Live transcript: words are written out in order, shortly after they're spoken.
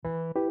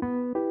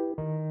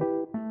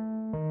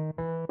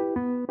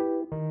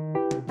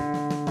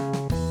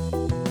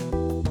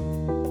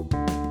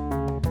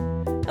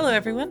Hello,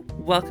 everyone.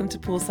 Welcome to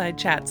Poolside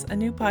Chats, a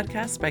new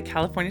podcast by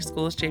California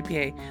Schools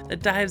JPA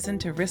that dives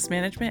into risk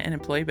management and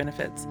employee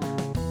benefits.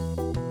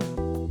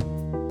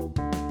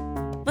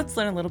 Let's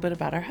learn a little bit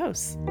about our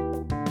hosts.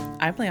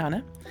 I'm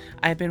Liana.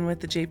 I've been with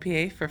the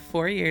JPA for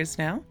 4 years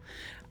now.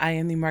 I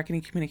am the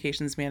Marketing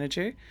Communications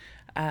Manager.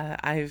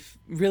 I've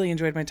really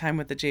enjoyed my time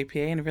with the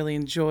JPA and really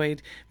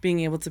enjoyed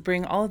being able to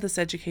bring all of this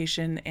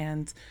education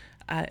and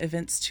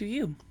events to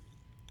you.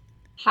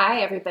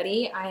 Hi,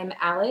 everybody. I am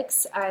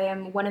Alex. I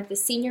am one of the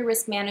senior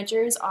risk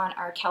managers on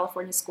our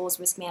California Schools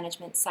risk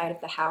management side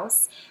of the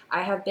house.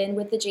 I have been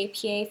with the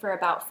JPA for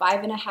about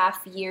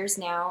 5.5 years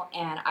now,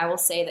 and I will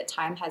say that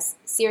time has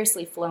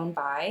seriously flown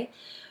by.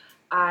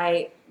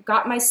 I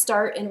got my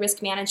start in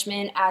risk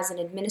management as an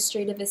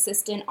administrative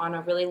assistant on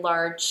a really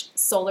large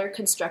solar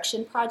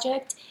construction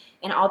project,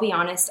 and I'll be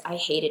honest, I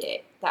hated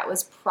it. That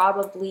was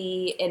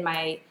probably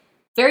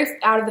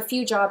out of the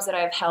few jobs that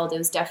I've held, it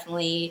was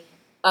definitely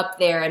up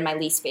there in my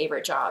least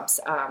favorite jobs.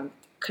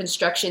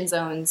 Construction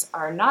zones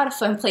are not a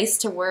fun place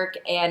to work,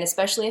 and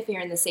especially if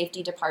you're in the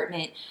safety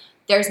department,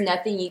 there's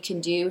nothing you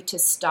can do to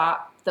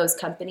stop those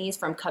companies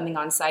from coming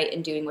on site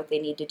and doing what they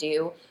need to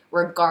do,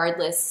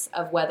 regardless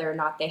of whether or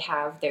not they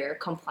have their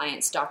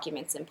compliance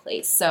documents in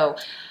place. So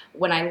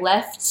when I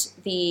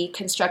left the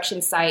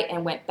construction site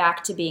and went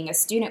back to being a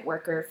student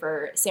worker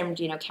for San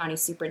Bernardino County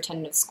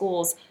Superintendent of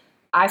Schools,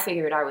 I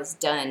figured I was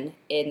done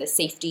in the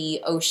safety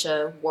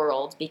OSHA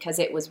world because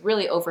it was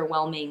really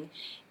overwhelming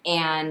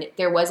and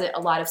there wasn't a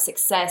lot of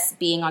success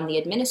being on the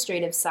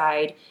administrative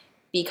side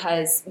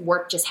because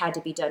work just had to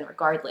be done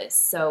regardless.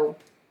 So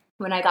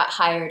when I got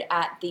hired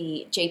at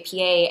the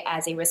JPA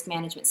as a risk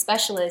management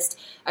specialist,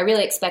 I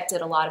really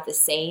expected a lot of the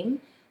same,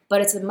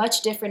 but it's a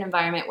much different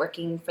environment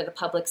working for the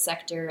public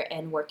sector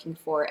and working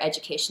for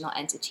educational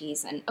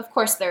entities. And of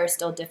course, there are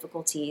still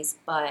difficulties,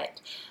 but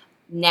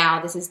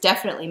now this is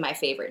definitely my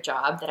favorite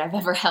job that I've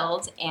ever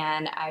held,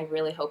 and I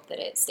really hope that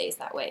it stays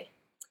that way.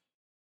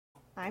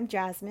 I'm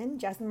Jasmine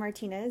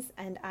Martinez,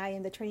 and I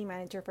am the training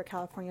manager for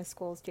California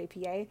Schools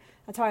JPA.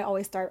 That's how I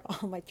always start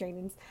all my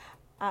trainings.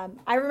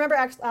 I remember,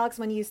 Alex,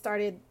 when you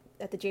started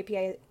at the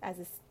JPA I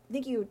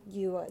think you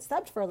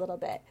subbed for a little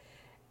bit,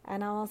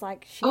 and I was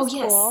like, she's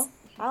cool,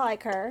 I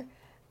like her,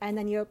 and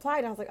then you applied,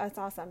 and I was like, oh, that's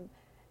awesome.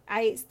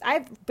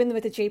 I've been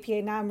with the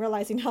JPA now. I'm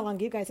realizing how long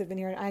you guys have been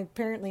here. I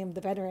apparently am the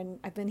veteran.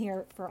 I've been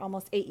here for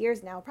almost 8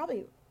 years now,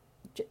 probably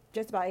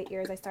just about 8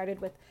 years. I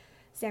started with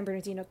San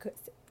Bernardino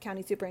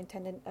County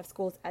Superintendent of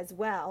Schools as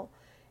well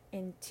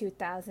in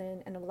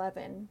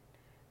 2011.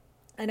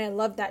 And I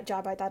loved that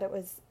job. I thought it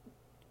was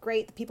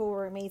great. The people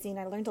were amazing.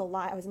 I learned a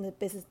lot. I was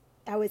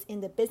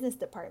in the business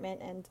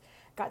department and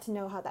got to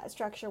know how that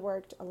structure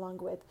worked, along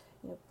with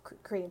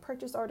creating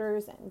purchase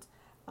orders and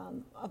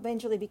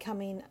eventually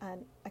becoming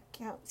an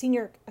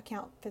senior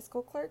account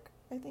fiscal clerk,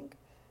 I think.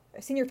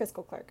 A senior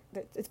fiscal clerk.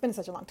 It's been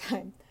such a long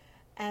time.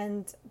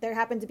 And there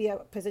happened to be a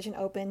position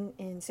open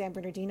in San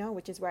Bernardino,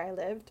 which is where I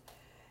lived,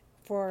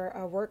 for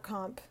a work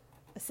comp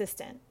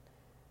assistant.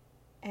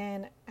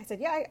 And I said,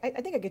 yeah, I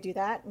think I could do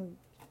that. And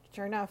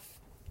sure enough,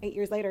 8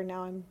 years later,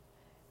 now I'm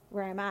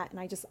where I'm at. And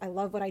I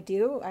love what I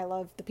do. I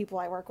love the people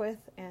I work with.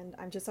 And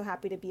I'm just so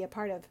happy to be a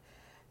part of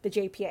the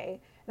JPA.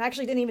 And I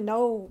actually didn't even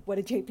know what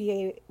a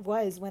JPA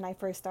was when I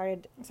first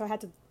started. So I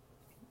had to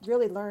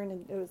really learn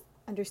and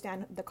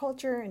understand the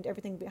culture and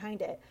everything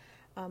behind it.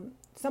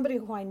 Somebody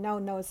who I know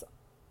knows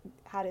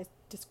how to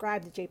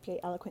describe the JPA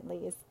eloquently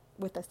is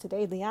with us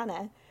today,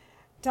 Liana.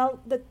 Tell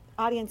the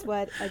audience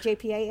what a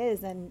JPA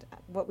is and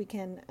what we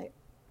can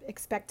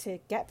expect to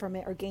get from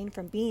it or gain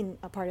from being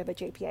a part of a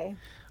JPA.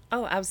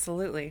 Oh,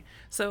 absolutely.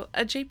 So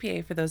a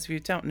JPA, for those of you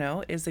who don't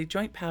know, is a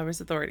joint powers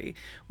authority,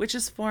 which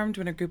is formed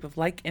when a group of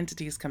like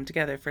entities come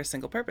together for a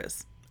single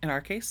purpose. In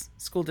our case,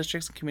 school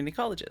districts and community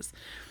colleges.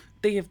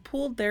 They have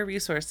pooled their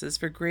resources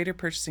for greater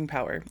purchasing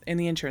power in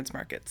the insurance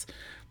markets.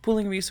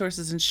 Pooling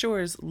resources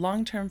ensures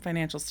long-term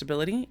financial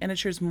stability and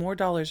ensures more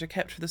dollars are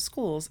kept for the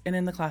schools and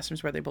in the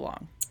classrooms where they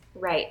belong.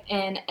 Right.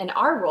 And in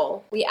our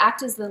role, we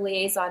act as the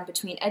liaison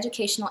between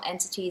educational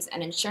entities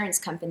and insurance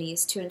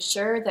companies to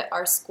ensure that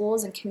our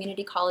schools and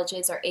community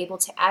colleges are able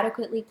to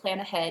adequately plan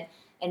ahead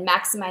and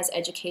maximize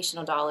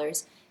educational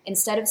dollars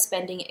instead of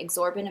spending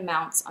exorbitant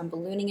amounts on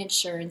ballooning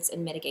insurance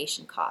and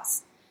mitigation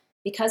costs.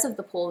 Because of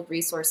the pooled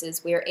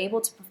resources, we are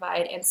able to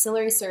provide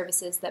ancillary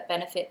services that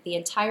benefit the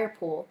entire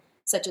pool,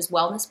 such as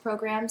wellness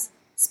programs,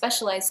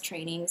 specialized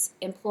trainings,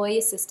 employee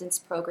assistance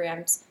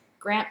programs,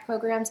 grant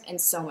programs, and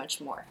so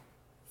much more.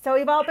 So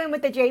we've all been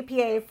with the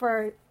JPA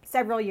for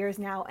several years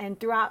now, and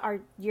throughout our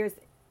years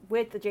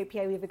with the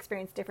JPA, we've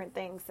experienced different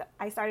things.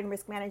 I started in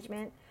risk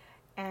management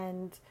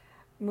and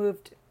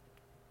moved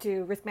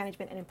to risk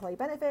management and employee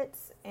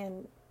benefits,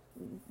 and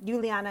you,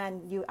 Liana,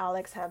 and you,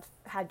 Alex, have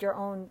had your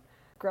own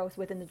growth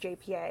within the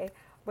JPA.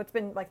 What's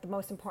been like the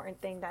most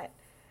important thing that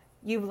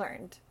you've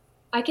learned?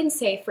 I can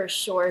say for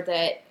sure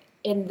that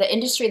in the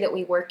industry that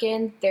we work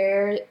in,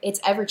 it's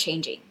ever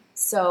changing.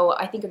 So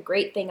I think a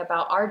great thing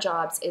about our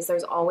jobs is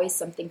there's always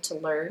something to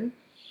learn,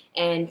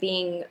 and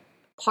being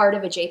part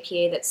of a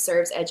JPA that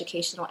serves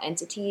educational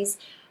entities,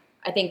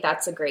 I think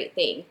that's a great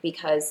thing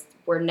because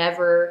we're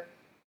never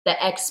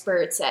the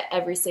experts at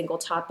every single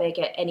topic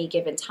at any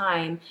given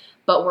time,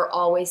 but we're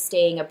always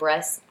staying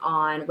abreast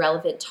on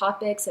relevant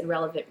topics and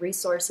relevant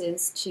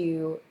resources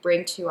to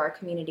bring to our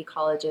community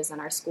colleges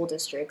and our school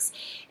districts.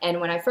 And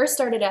when I first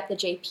started at the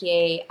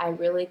JPA, I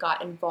really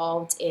got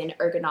involved in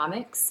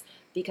ergonomics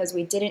because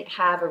we didn't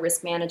have a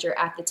risk manager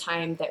at the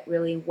time that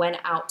really went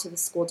out to the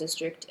school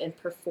district and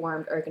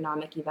performed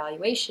ergonomic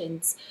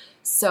evaluations.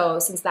 So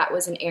since that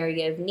was an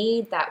area of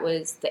need, that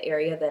was the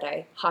area that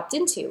I hopped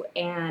into.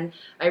 And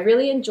I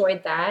really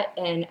enjoyed that.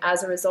 And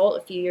as a result,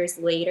 a few years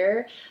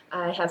later,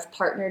 I have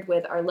partnered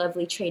with our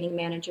lovely training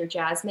manager,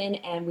 Jasmine,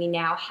 and we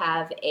now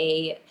have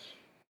a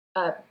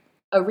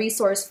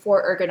resource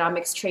for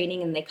ergonomics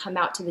training, and they come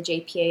out to the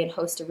JPA and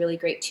host a really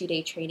great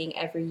 2-day training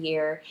every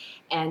year.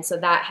 And so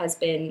that has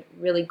been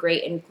really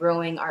great in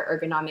growing our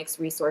ergonomics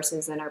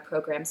resources and our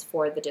programs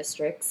for the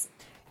districts.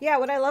 Yeah,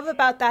 what I love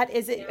about that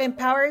is it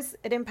empowers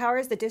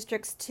the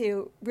districts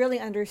to really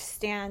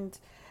understand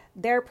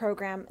their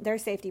program, their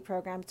safety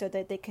program, so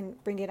that they can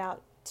bring it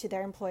out to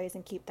their employees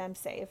and keep them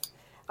safe.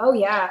 Oh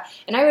yeah,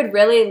 and I would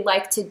really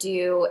like to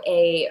do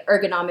a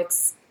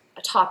ergonomics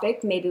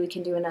topic. Maybe we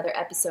can do another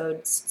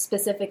episode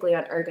specifically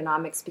on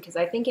ergonomics, because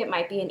I think it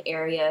might be an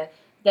area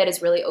that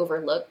is really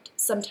overlooked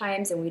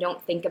sometimes, and we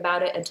don't think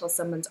about it until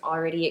someone's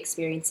already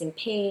experiencing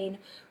pain,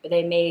 or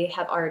they may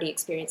have already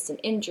experienced an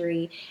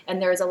injury.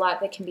 And there's a lot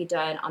that can be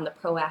done on the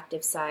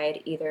proactive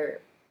side, either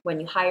when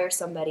you hire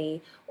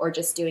somebody or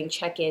just doing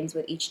check-ins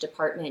with each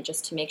department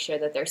just to make sure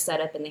that they're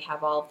set up and they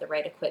have all of the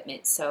right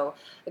equipment. So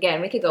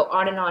again, we could go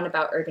on and on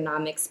about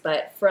ergonomics,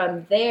 but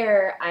from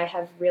there I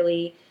have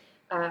really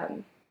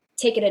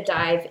taken a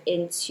dive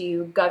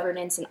into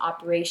governance and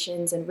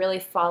operations and really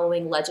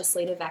following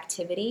legislative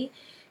activity.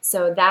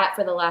 So that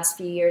for the last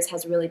few years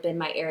has really been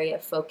my area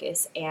of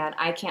focus, and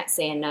I can't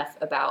say enough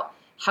about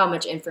how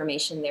much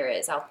information there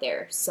is out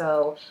there.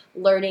 So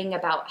learning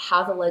about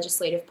how the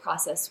legislative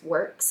process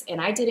works, and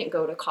I didn't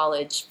go to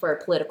college for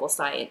political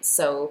science,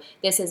 so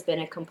this has been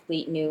a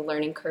complete new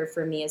learning curve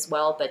for me as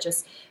well, but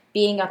just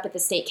being up at the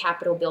state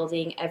capitol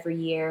building every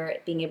year,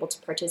 being able to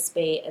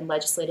participate in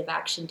Legislative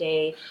Action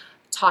Day,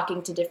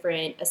 talking to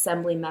different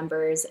assembly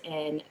members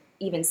and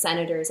even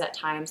senators at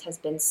times has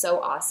been so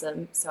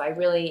awesome. So I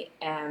really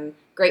am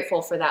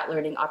grateful for that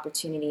learning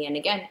opportunity. And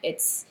again,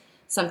 it's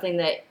something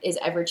that is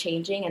ever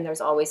changing and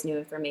there's always new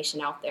information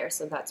out there.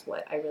 So that's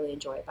what I really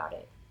enjoy about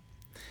it.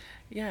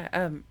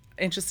 Yeah.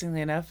 Interestingly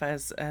enough,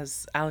 as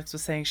Alex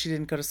was saying, she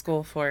didn't go to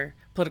school for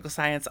political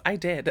science. I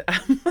did.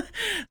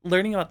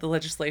 Learning about the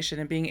legislation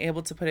and being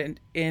able to put it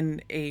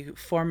in a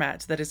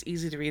format that is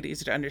easy to read,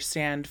 easy to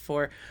understand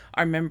for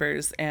our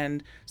members,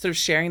 and sort of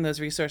sharing those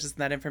resources and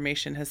that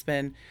information has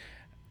been,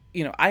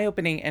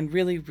 eye-opening and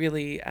really,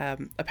 really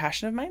a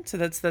passion of mine. So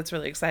that's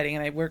really exciting.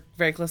 And I work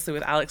very closely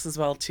with Alex as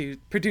well to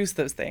produce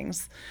those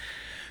things.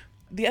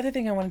 The other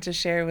thing I wanted to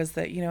share was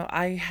that,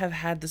 I have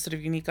had this sort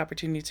of unique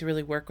opportunity to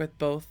really work with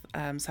both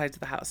sides of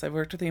the house. I've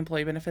worked with the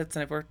employee benefits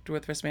and I've worked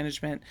with risk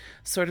management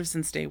sort of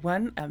since day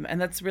one.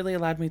 And that's really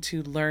allowed me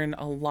to learn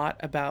a lot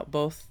about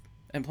both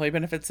employee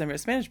benefits and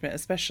risk management.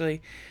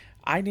 Especially,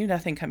 I knew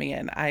nothing coming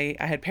in. I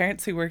had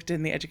parents who worked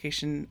in the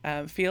education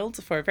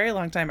field for a very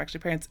long time, actually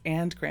parents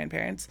and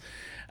grandparents.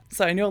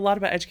 So I know a lot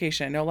about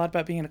education. I know a lot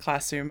about being in a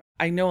classroom.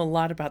 I know a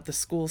lot about the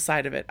school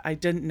side of it. I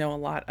didn't know a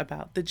lot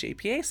about the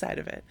JPA side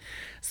of it.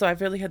 So I've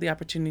really had the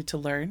opportunity to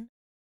learn.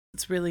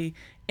 It's really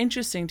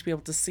interesting to be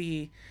able to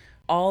see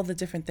all the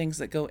different things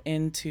that go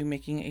into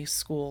making a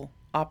school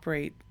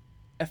operate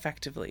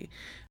effectively.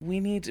 We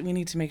need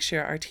to make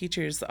sure our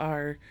teachers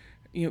are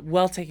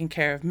well taken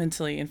care of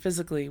mentally and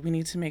physically. We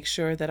need to make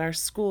sure that our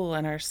school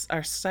and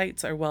our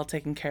sites are well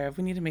taken care of.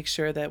 We need to make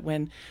sure that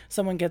when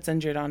someone gets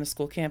injured on a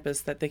school campus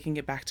that they can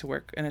get back to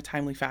work in a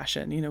timely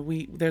fashion.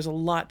 There's a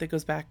lot that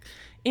goes back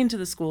into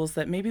the schools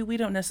that maybe we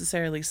don't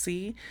necessarily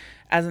see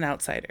as an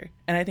outsider.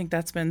 And I think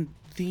that's been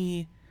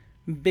the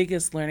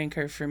biggest learning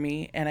curve for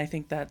me. And I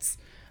think that's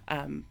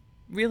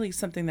really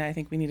something that I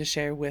think we need to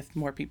share with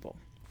more people.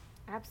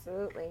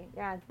 Absolutely.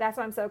 Yeah, that's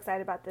why I'm so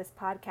excited about this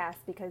podcast,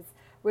 because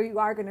we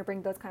are going to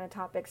bring those kind of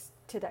topics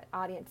to the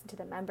audience and to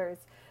the members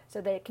so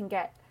they can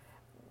get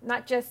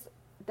not just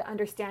the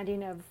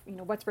understanding of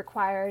what's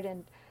required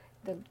and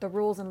the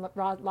rules and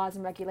laws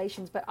and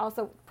regulations, but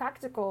also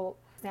practical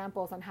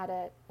examples on how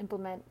to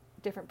implement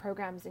different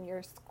programs in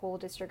your school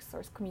districts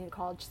or community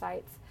college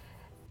sites.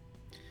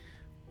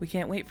 We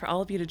can't wait for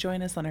all of you to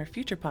join us on our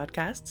future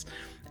podcasts,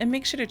 and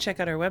make sure to check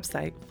out our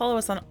website. Follow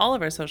us on all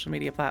of our social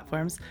media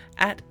platforms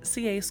at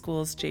CA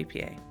Schools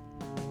JPA.